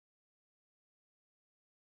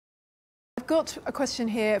got a question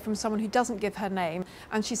here from someone who doesn't give her name,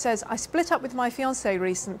 and she says, I split up with my fiancé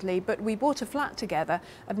recently, but we bought a flat together,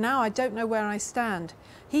 and now I don't know where I stand.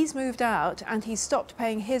 He's moved out and he's stopped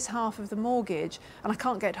paying his half of the mortgage, and I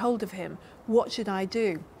can't get hold of him. What should I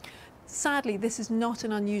do? Sadly, this is not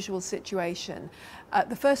an unusual situation.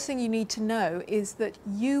 The first thing you need to know is that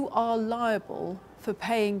you are liable for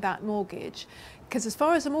paying that mortgage. Because as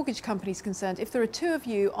far as the mortgage company is concerned, if there are two of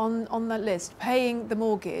you on that list paying the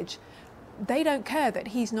mortgage, they don't care that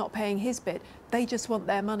he's not paying his bit. They just want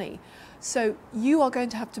their money. So you are going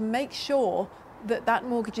to have to make sure that that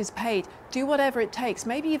mortgage is paid. Do whatever it takes,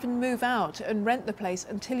 maybe even move out and rent the place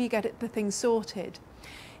until you get the thing sorted.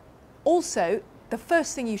 Also, the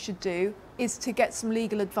first thing you should do is to get some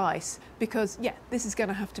legal advice, because yeah, this is going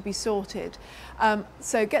to have to be sorted.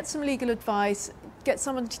 So get some legal advice, get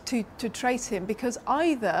someone to trace him, because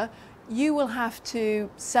either you will have to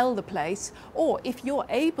sell the place, or if you're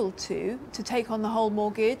able to take on the whole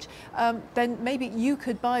mortgage, then maybe you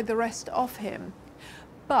could buy the rest off him.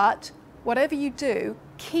 But whatever you do,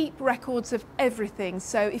 keep records of everything.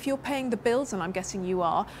 So if you're paying the bills, and I'm guessing you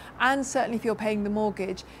are, and certainly if you're paying the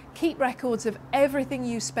mortgage, keep records of everything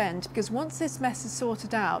you spend, because once this mess is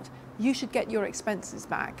sorted out, you should get your expenses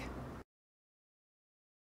back.